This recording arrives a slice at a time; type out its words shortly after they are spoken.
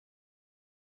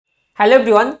Hello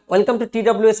everyone, welcome to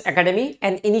TWS Academy,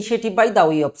 an initiative by the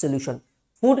Way of Solution.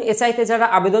 Food এসআইতে যারা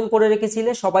আবেদন করে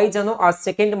রেখেছিলে সবাই জানো আজ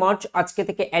 2nd মার্চ আজকে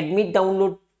থেকে অ্যাডমিট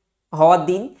ডাউনলোড হওয়ার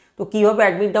দিন। তো কিভাবে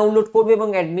অ্যাডমিট ডাউনলোড করবে এবং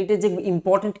অ্যাডমিটের যে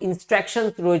ইম্পর্টেন্ট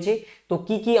ইনস্ট্রাকশনস রয়েছে, তো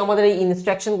কি আমাদের এই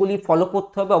ইনস্ট্রাকশনগুলি ফলো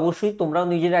করতে হবে, অবশ্যই তোমরাও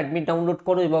নিজেরা অ্যাডমিট ডাউনলোড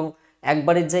করো এবং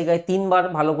একবারের জায়গায় 3বার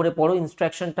ভালো করে পড়ো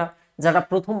ইনস্ট্রাকশনটা। যারা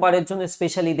প্রথমবারের জন্য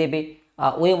স্পেশালি দেবে,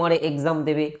 ওএমআরএ এক্সাম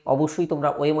দেবে, অবশ্যই তোমরা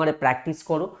ওএমআরএ প্র্যাকটিস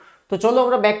করো। তো চলো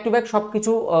আমরা ব্যাক টু ব্যাক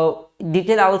সবকিছু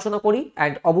ডিটেল আলোচনা করি।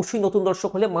 অ্যান্ড অবশ্যই নতুন দর্শক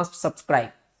হলে মাস্ট সাবস্ক্রাইব।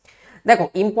 দেখো,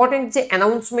 ইম্পর্টেন্ট যে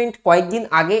অ্যানাউন্সমেন্ট কয়েকদিন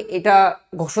আগে এটা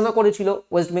ঘোষণা করেছিল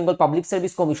West Bengal public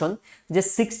service commission, যে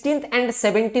 16th and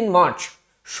 17 মার্চ,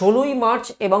 16ই মার্চ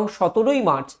এবং 17ই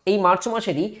মার্চ, এই মার্চ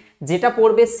মাসেরই যেটা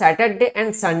পড়বে Saturday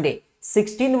and Sunday,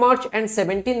 16 March and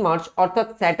 17 March, অর্থাৎ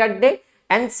স্যাটারডে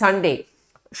অ্যান্ড সানডে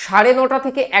 9:30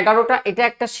 থেকে 11টা এটা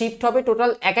একটা শিফট হবে।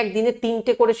 টোটাল এক দিনে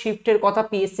 3টে করে শিফটের কথা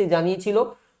পিএসসি জানিয়েছিল।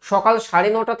 সকাল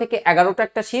 9:30 থেকে 11টা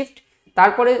একটা শিফট,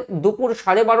 তারপরে দুপুর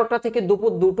 12:30 থেকে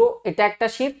দুপুর 2টো এটা একটা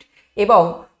শিফট, এবং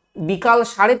বিকাল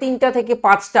 3:30 থেকে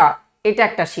 5টা এটা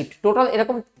একটা শিফট। টোটাল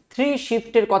এরকম 3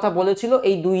 শিফটের কথা বলেছিল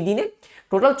এই 2 দিনে।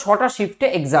 টোটাল 6টা শিফটে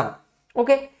এক্সাম।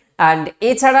 ওকে, অ্যান্ড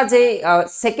এছাড়া যে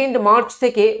 2nd মার্চ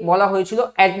থেকে বলা হয়েছিল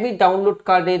অ্যাডমিট ডাউনলোড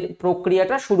কার্ডের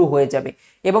প্রক্রিয়াটা শুরু হয়ে যাবে,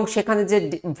 এবং সেখানে যে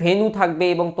ভেন্যু থাকবে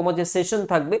এবং তোমার যে সেশন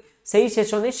থাকবে সেই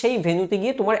সেশনে সেই ভেন্যুতে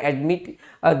গিয়ে তোমার অ্যাডমিট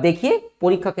দেখিয়ে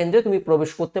পরীক্ষা কেন্দ্রে তুমি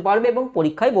প্রবেশ করতে পারবে এবং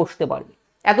পরীক্ষায় বসতে পারবে।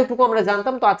 এতটুকু আমরা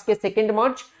জানতাম। তো আজকে 2nd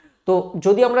মার্চ। তো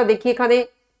যদি আমরা দেখি এখানে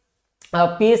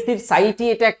পিএসসির সাইটই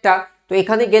এটা একটা, তো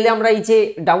এখানে গেলে আমরা এই যে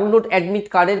ডাউনলোড অ্যাডমিট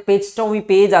কার্ডের পেজটাও আমি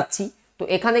পেয়ে যাচ্ছি। তো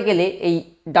এখানে গেলে এই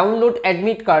ডাউনলোড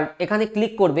অ্যাডমিট কার্ড এখানে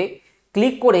ক্লিক করবে।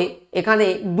 ক্লিক করে এখানে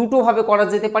দুটোভাবে করা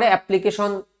যেতে পারে,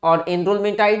 application or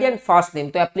enrolment ID and first name.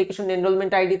 তো অ্যাপ্লিকেশন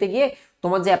এনরোলমেন্ট আইডিতে গিয়ে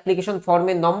তোমার যে অ্যাপ্লিকেশন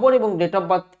ফর্মের নম্বর এবং ডেট অফ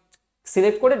বার্থ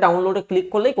সিলেক্ট করে ডাউনলোডে ক্লিক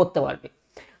করলেই করতে পারবে।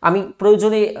 আমি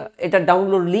প্রয়োজনে এটা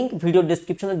ডাউনলোড লিঙ্ক ভিডিও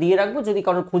ডেসক্রিপশনে দিয়ে রাখবো যদি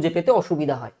কারোর খুঁজে পেতে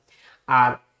অসুবিধা হয়।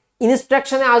 আর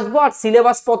ইনস্ট্রাকশনে আসবো। আর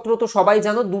সিলেবাস পত্র তো সবাই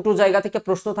জানো, দুটো জায়গা থেকে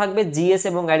প্রশ্ন থাকবে, জিএস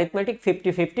এবং অ্যারিথমেটিক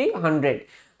 50-50 100,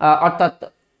 অর্থাৎ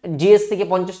জিএস থেকে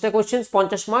 50টা কোয়েশ্চেন্স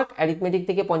 50 মার্ক, অ্যারিথমেটিক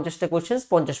থেকে 50টা কোয়েশ্চেন্স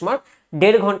 50 মার্ক।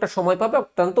 1.5 ঘন্টা সময় পাবে।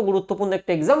 অত্যন্ত গুরুত্বপূর্ণ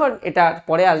একটা এক্সাম। আর এটা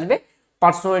পরে আসবে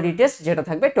পার্সোনালিটি টেস্ট, যেটা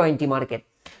থাকবে 20 মার্কের।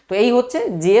 তো এই হচ্ছে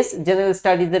জিএস। জেনারেল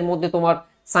স্টাডিজের মধ্যে তোমার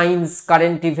science,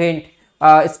 current event,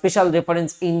 special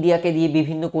reference ইন্ডিয়াকে দিয়ে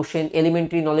বিভিন্ন question,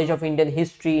 elementary knowledge of Indian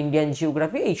history, Indian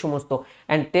geography, এই সমস্ত।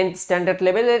 অ্যান্ড 10th স্ট্যান্ডার্ড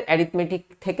লেভেলের অ্যারিথমেটিক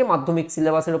থেকে মাধ্যমিক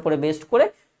সিলেবাসের উপরে বেস্ট করে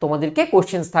তোমাদেরকে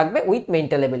কোশ্চেন্স থাকবে উইথ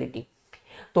মেন্টাল এবিলিটি।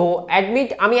 তো অ্যাডমিট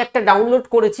আমি একটা ডাউনলোড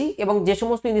করেছি, এবং যে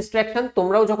সমস্ত ইনস্ট্রাকশন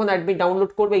তোমরাও যখন অ্যাডমিট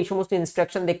ডাউনলোড করবে এই সমস্ত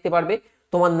ইনস্ট্রাকশন দেখতে পারবে।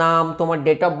 তোমার নাম, তোমার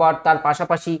ডেট অফ বার্থ, তার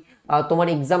পাশাপাশি তোমার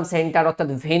এক্সাম সেন্টার অর্থাৎ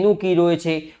ভেন্যু কি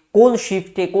রয়েছে, কোন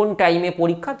শিফটে কোন টাইমে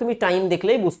পরীক্ষা, তুমি টাইম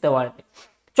দেখলেই বুঝতে পারবে।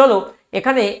 চলো,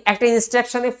 এখানে একটা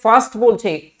ইনস্ট্রাকশনে ফার্স্ট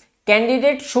বলছে,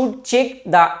 candidate should check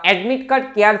the admit card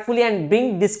carefully and bring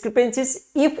discrepancies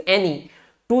if any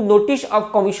two notice of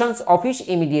commissions office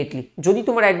immediately. যদি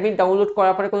তোমার অ্যাডমিট ডাউনলোড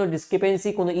করার পরে কোনো ডিসক্রিপেন্সি,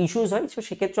 কোনো ইস্যুস হয়, তো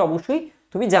সেক্ষেত্রে অবশ্যই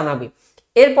তুমি জানাবে।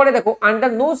 এরপরে দেখো,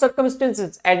 under no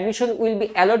circumstances admission will be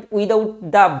allowed without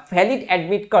the valid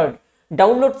admit card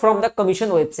download from the commission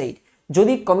website.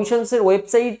 যদি কমিশনসের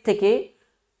ওয়েবসাইট থেকে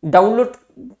ডাউনলোড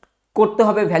করতে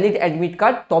হবে ভ্যালিড অ্যাডমিট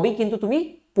কার্ড, তবেই কিন্তু তুমি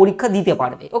পরীক্ষা দিতে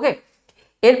পারবে। ওকে,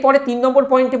 এরপরে 3 নম্বর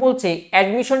পয়েন্টে বলছে,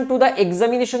 admission to the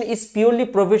examination is purely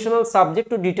professional subject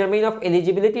to determine of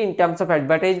eligibility in terms of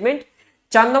advertisement.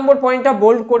 4 নম্বর পয়েন্টটা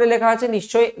বোল্ড করে লেখা আছে,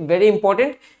 নিশ্চয়ই very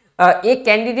important. A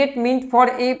candidate meant for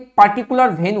a particular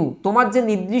venue, তোমার যে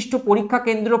নির্দিষ্ট পরীক্ষা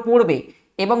কেন্দ্র পড়বে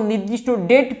এবং নির্দিষ্ট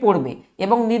ডেট পড়বে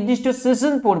এবং নির্দিষ্ট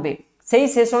সেশন পড়বে, সেই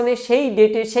সেশনে সেই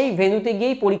ডেটে সেই ভেন্যুতে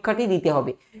গিয়েই পরীক্ষাটি দিতে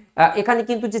হবে। এখানে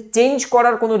কিন্তু যে চেঞ্জ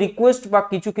করার কোনো রিকোয়েস্ট বা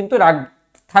কিছু কিন্তু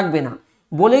থাকবে না।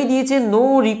 বলেই দিয়েছে, no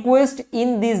request in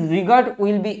this regard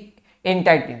will be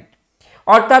entertained.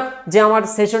 অর্থাৎ যে আমার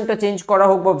সেশনটা চেঞ্জ করা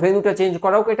হোক বা ভেন্যুটা চেঞ্জ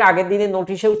করা হোক, এটা আগের দিনের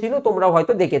নোটিশেও ছিল, তোমরাও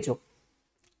হয়তো দেখেছো,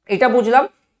 এটা বুঝলাম।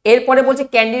 এরপরে বলছে,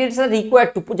 ক্যান্ডিডেটস আর রিকোয়ার্ড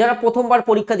টু, যারা প্রথমবার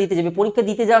পরীক্ষা দিতে যাবে, পরীক্ষা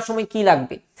দিতে যাওয়ার সময় কি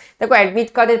লাগবে? দেখো, অ্যাডমিট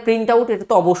কার্ডের প্রিন্ট আউট, এটা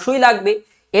তো অবশ্যই লাগবে।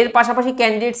 এর পাশাপাশি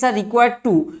candidates are required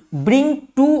to bring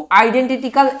 2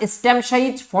 আইডেন্টিটিক্যাল stamp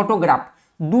size photograph.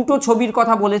 দুটো ছবির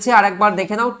কথা বলেছে, আর একবার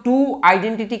দেখে নাও। 2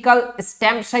 আইডেন্টিটিক্যাল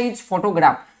স্ট্যাম্প সাইজ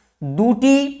ফটোগ্রাফ,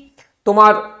 দুটি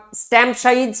তোমার স্ট্যাম্প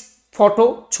সাইজ ফটো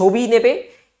ছবি নেবে,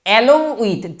 অ্যালং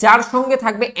উইথ, যার সঙ্গে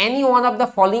থাকবে any one of the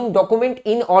following document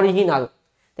in original.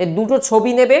 দুটো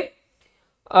ছবি নেবে,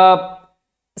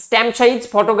 stamp size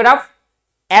photograph,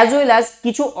 as well as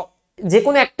কিছু যে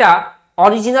কোনো একটা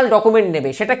অরিজিনাল ডকুমেন্ট নেবে।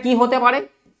 সেটা কি হতে পারে?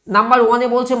 নাম্বার 1-এ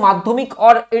বলছে মাধ্যমিক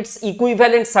or its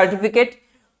equivalent certificate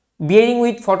bearing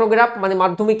with photograph, মানে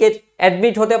মাধ্যমিকের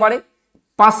অ্যাডমিট হতে পারে।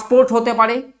 পাসপোর্ট হতে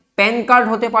পারে, প্যান কার্ড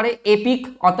হতে পারে, এপিক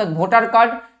অর্থাৎ voter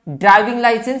card, driving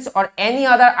licence or any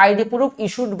other ID proof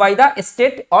issued by the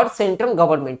state or central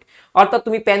government. অর্থাৎ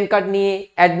তুমি প্যান কার্ড নিয়ে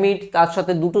অ্যাডমিট, তার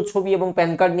সাথে দুটো ছবি এবং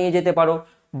প্যান কার্ড নিয়ে যেতে পারো,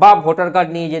 বা ভোটার কার্ড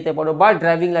নিয়ে যেতে পারো, বা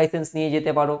ড্রাইভিং লাইসেন্স নিয়ে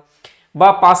যেতে পারো, বা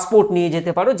পাসপোর্ট নিয়ে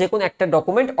যেতে পারো। যে কোনো একটা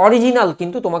ডকুমেন্ট অরিজিনাল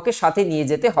কিন্তু তোমাকে সাথে নিয়ে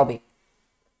যেতে হবে।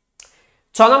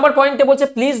 6 নম্বর পয়েন্টে বলছে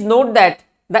please note that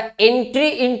the entry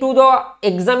into the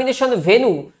examination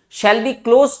venue shall be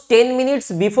close 10 minutes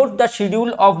before the schedule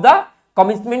of the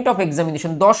commitment of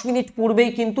examination. 10 minute পূর্বেই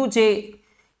কিন্তু, যে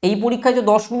এই পরীক্ষায় যে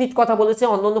 10 মিনিট কথা বলেছে,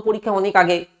 অন্যান্য পরীক্ষায় অনেক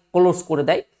আগে ক্লোজ করে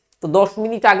দেয়, তো 10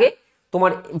 মিনিট আগে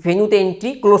তোমার ভেন্যুতে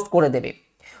এন্ট্রি ক্লোজ করে দেবে।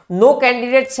 No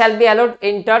candidate shall be allowed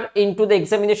enter into the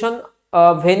examination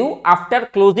venue after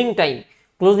closing time.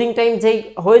 Closing time যেই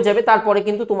হয়ে যাবে তারপরে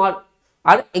কিন্তু তোমার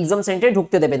আর এক্সাম সেন্টারে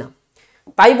ঢুকতে দেবে না।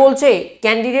 তাই বলছে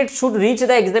candidate should reach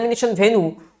the examination venue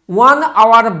 1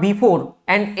 hour before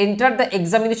and enter the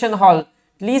examination হল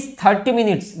please 30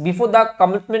 minutes before the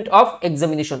commitment of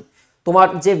examination. তোমার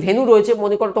যে ভেন্যু রয়েছে,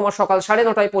 মনে করো তোমার সকাল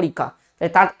 9:30টায় পরীক্ষা, তাই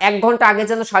তার 1 ঘন্টা আগে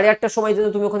যেন 8:30টার সময় যেন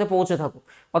তুমি ওখানে পৌঁছে থাকো,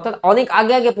 অর্থাৎ অনেক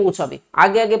আগে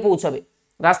পৌঁছাবে।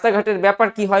 রাস্তাঘাটের ব্যাপার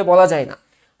কি হয় বলা যায় না।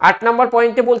 8 নম্বর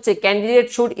পয়েন্টে বলছে candidate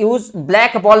should use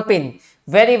black ball pen.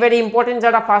 Very very important,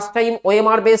 যারা ফার্স্ট টাইম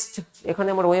ওএমআর বেসড, এখানে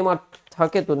আমার ওএমআর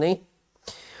থাকে তো নেই,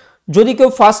 যদি কেউ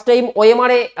ফার্স্ট টাইম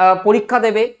ওএমআর এ পরীক্ষা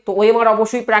দেবে তো ওএমআর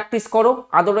অবশ্যই প্র্যাকটিস করো,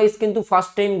 আদারওয়াইজ কিন্তু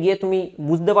ফার্স্ট টাইম গিয়ে তুমি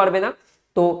বুঝতে পারবে না।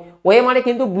 তো ওএমআর এ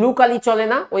কিন্তু ব্লু কালি চলে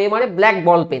না, ওএমআর এ black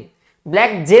ball pen,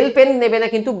 black gel pen নেবে না,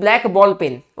 কিন্তু black ball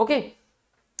pen. Okay,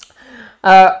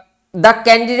 the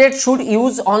candidate should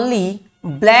use only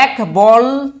black ball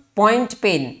point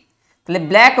pen. তাহলে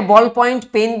ব্ল্যাক বল পয়েন্ট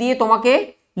পেন দিয়ে তোমাকে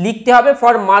লিখতে হবে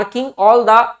for marking all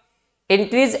the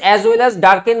entries as well as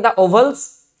darken the ওভালস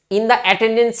in the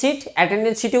attendance sheet,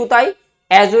 attendance শিটেও তাই,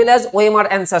 as well as OMR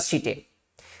answer শিটে।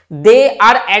 দে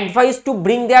আর advice to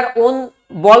bring their own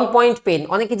ball point pen.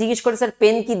 অনেকে জিজ্ঞেস করে sir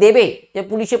pen কি দেবে, যে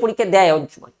পুলিশে পরীক্ষা দেয় অনেক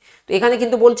সময়, তো এখানে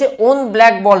কিন্তু বলছে ওন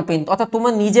ব্ল্যাক বল পেন, অর্থাৎ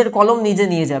তোমার নিজের কলম নিজে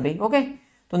নিয়ে যাবে। ওকে,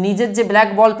 তো নিজের যে ব্ল্যাক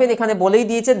বল পেন এখানে বলেই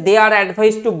দিয়েছে, দে আর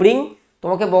অ্যাডভাইস টু ব্রিং,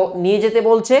 তোমাকে নিয়ে যেতে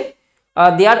বলছে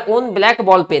their own black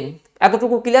ball pen.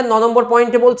 এতটুকু ক্লিয়ার। 9 নম্বর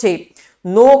পয়েন্টে বলছে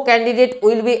no candidate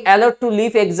will be allowed to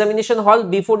leave examination হল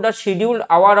before the scheduled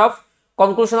hour of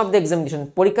conclusion of the examination.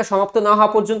 পরীক্ষা সমাপ্ত না হওয়া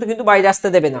পর্যন্ত কিন্তু বাইরে আসতে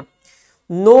দেবে না।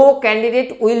 No candidate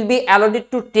will be allowed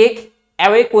to take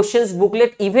away questions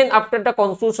booklet even after the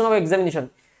conclusion of examination.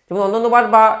 যেমন অন্যান্যবার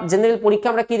বা জেনারেল পরীক্ষা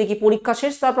আমরা কি দেখি, পরীক্ষা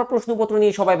শেষ তারপর প্রশ্নপত্র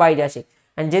নিয়ে সবাই বাইরে আসে।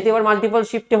 অ্যান্ড যেহেতু এবার মাল্টিপল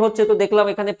শিফটে হচ্ছে, তো দেখলাম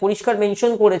এখানে পরিষ্কার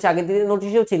মেনশন করেছে, আগের দিনের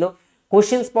নোটিশেও ছিল,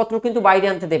 কোশ্চেন্স পত্র কিন্তু বাইরে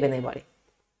আনতে দেবে না এবারে।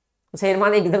 এর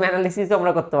মানে এক্সাম অ্যানালিসিস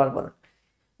আমরা করতে পারবো না।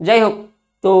 যাই হোক,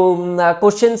 তো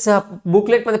কোশ্চেন্স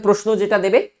বুকলেট মানে প্রশ্ন যেটা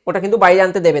দেবে ওটা কিন্তু বাইরে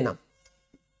আনতে দেবে না।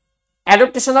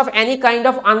 অ্যাডপ্টেশন of any kind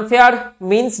of unfair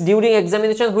means during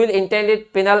examination wheel এন্টাইটেড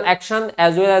penal action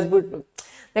as well as.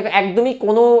 দেখো, একদমই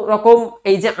কোনো রকম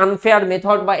এই যে আনফেয়ার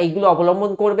মেথড বা এইগুলো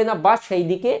অবলম্বন করবে না, বা সেই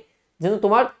দিকে যেন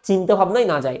তোমার চিন্তা ভাবনাই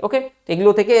না যায়। ওকে, এগুলো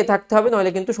থেকে থাকতে হবে,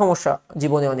 নইলে কিন্তু সমস্যা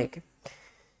জীবনে অনেক।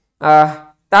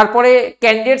 তারপরে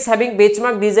candidates having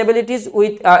benchmark disabilities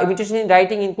with imitation in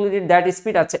writing included that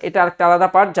speed. আচ্ছা, এটা একটা আলাদা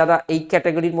পার্ট, যারা এই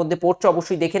ক্যাটাগরির মধ্যে পড়ছো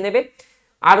অবশ্যই দেখে নেবে।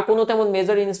 আর কোনো তেমন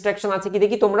মেজর ইনস্ট্রাকশন আছে কি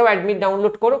দেখি, তোমরাও অ্যাডমিট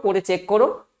ডাউনলোড করো, করে চেক করো,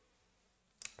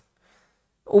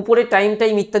 উপরে টাইম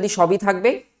ইত্যাদি সবই থাকবে।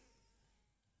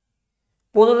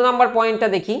 15 নম্বর পয়েন্টটা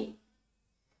দেখি।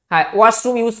 হ্যাঁ,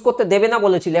 ওয়াশরুম ইউজ করতে দেবে না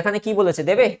বলেছিল, এখানে কি বলেছে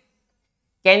দেবে।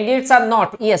 Candidates are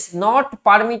not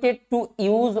permitted to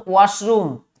use washroom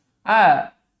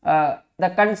the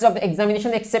condition of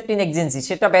examination except in এক্সেন্সি।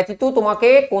 সেটা ব্যতীত তোমাকে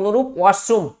কোনরূপ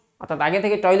ওয়াশরুম, অর্থাৎ আগে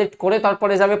থেকে টয়লেট করে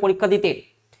তারপরে যাবে পরীক্ষা দিতে।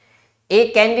 এ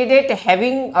candidate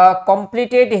having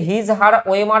completed his her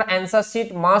OMR answer sheet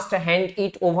must hand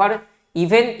it over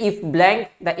even if blank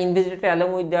the invigilator along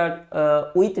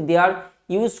with their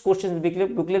used questions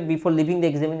booklet before leaving the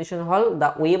examination hall. The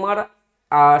OMR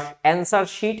answer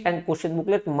sheet and question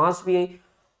booklet must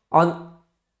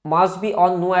be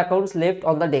on no accounts left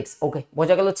on the desk. Okay,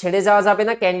 বোঝা গেল, ছেড়ে যাওয়া যাবে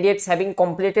না। Candidates having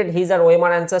completed his or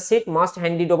OMR answer sheet must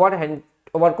hand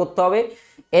over করতে হবে।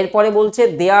 এরপরে বলছে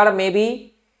there may be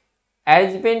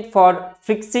arrangement for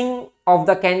fixing of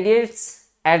the candidates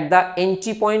at the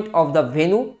entry point of the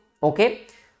venue. Okay,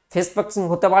 face fixing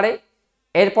হতে পারে।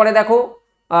 এরপরে দেখো,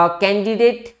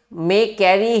 candidate may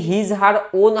carry his her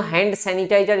own hand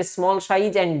sanitizer, small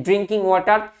size and drinking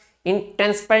water in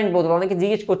transparent বোতল। অনেকে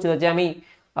জিজ্ঞেস করছিল যে আমি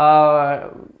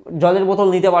জলের বোতল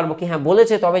নিতে পারবো কি। হ্যাঁ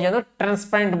বলেছে, তবে যেন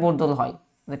ট্রান্সপারেন্ট বোতল হয়,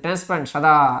 মানে ট্রান্সপারেন্ট,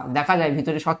 সাদা দেখা যায়,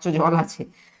 ভিতরে স্বচ্ছ জল আছে।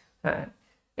 হ্যাঁ,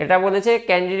 এটা বলেছে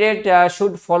candidate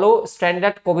should follow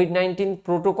standard COVID-19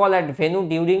 protocol at venue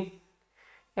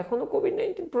এখনো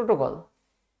কোভিড-19 প্রোটোকল,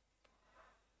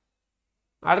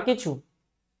 আর কিছু?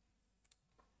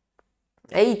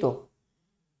 এই তো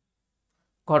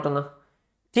ঘটনা।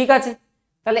 ঠিক আছে,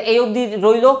 তাহলে এই অবধি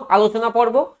রইল আলোচনা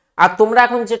পর্ব। আর তোমরা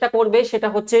এখন যেটা করবে সেটা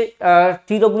হচ্ছে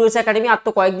TWS একাডেমি, আর তো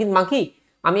কয়েকদিন বাকি।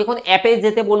 আমি এখন অ্যাপে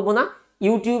যেতে বলবো না,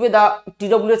 ইউটিউবে দা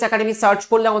TWS একাডেমি সার্চ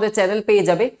করলে আমাদের চ্যানেল পেয়ে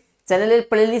যাবে। চ্যানেলের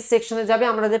প্লেলিস্ট সেকশনে যাবে,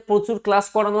 আমাদের প্রচুর ক্লাস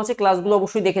করানো আছে, ক্লাসগুলো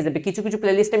অবশ্যই দেখে যাবে। কিছু কিছু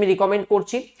প্লেলিস্ট আমি রিকমেন্ড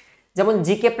করছি, যেমন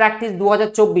জিকে প্র্যাকটিস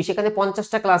 2024, এখানে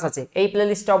 50টা ক্লাস আছে, এই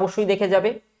প্লেলিস্টটা অবশ্যই দেখে যাবে।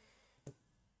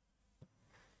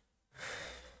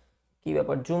 কি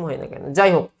ব্যাপার, জুম হয় না কেন?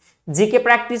 যাই হোক, জিকে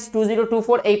প্র্যাকটিস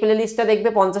 2024 এই প্লেলিস্টটা দেখবে,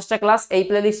 50টা ক্লাস এই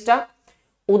প্লেলিস্টটা।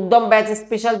 উদ্যম ব্যাচ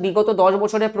স্পেশাল বিগত 10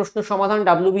 বছরের প্রশ্ন সমাধান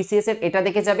WBCS এর, এটা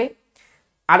দেখে যাবে।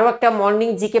 আরও একটা মর্নিং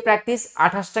জিকে প্র্যাকটিস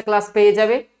 28টা ক্লাস পেয়ে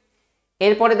যাবে।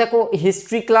 এরপরে দেখো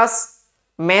হিস্ট্রি ক্লাস,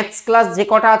 ম্যাথস ক্লাস যে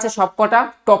কটা আছে সব কটা,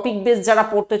 টপিক বেস যারা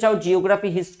পড়তে চাও জিওগ্রাফি,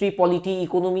 হিস্ট্রি, পলিটি,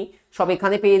 ইকোনমি সব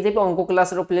এখানে পেয়ে যাবে। অঙ্ক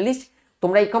ক্লাসেরও প্লেলিস্ট,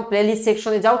 তোমরা এখন প্লেলিস্ট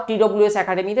সেকশনে যাও TWS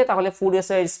একাডেমিতে, তাহলে ফুড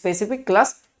এসআই স্পেসিফিক ক্লাস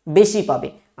বেশি পাবে।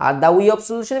 আর দা উই অফ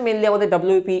সলিউশনে মেনলি আমাদের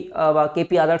WP বা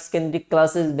কেপি আদার্স কেন্দ্রিক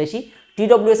ক্লাসেস বেশি।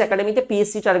 TWS একাডেমিতে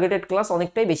PSC টার্গেটেড ক্লাস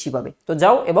অনেকটাই বেশি পাবে। তো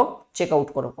যাও এবং চেক আউট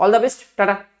করো। All the best,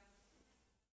 tata.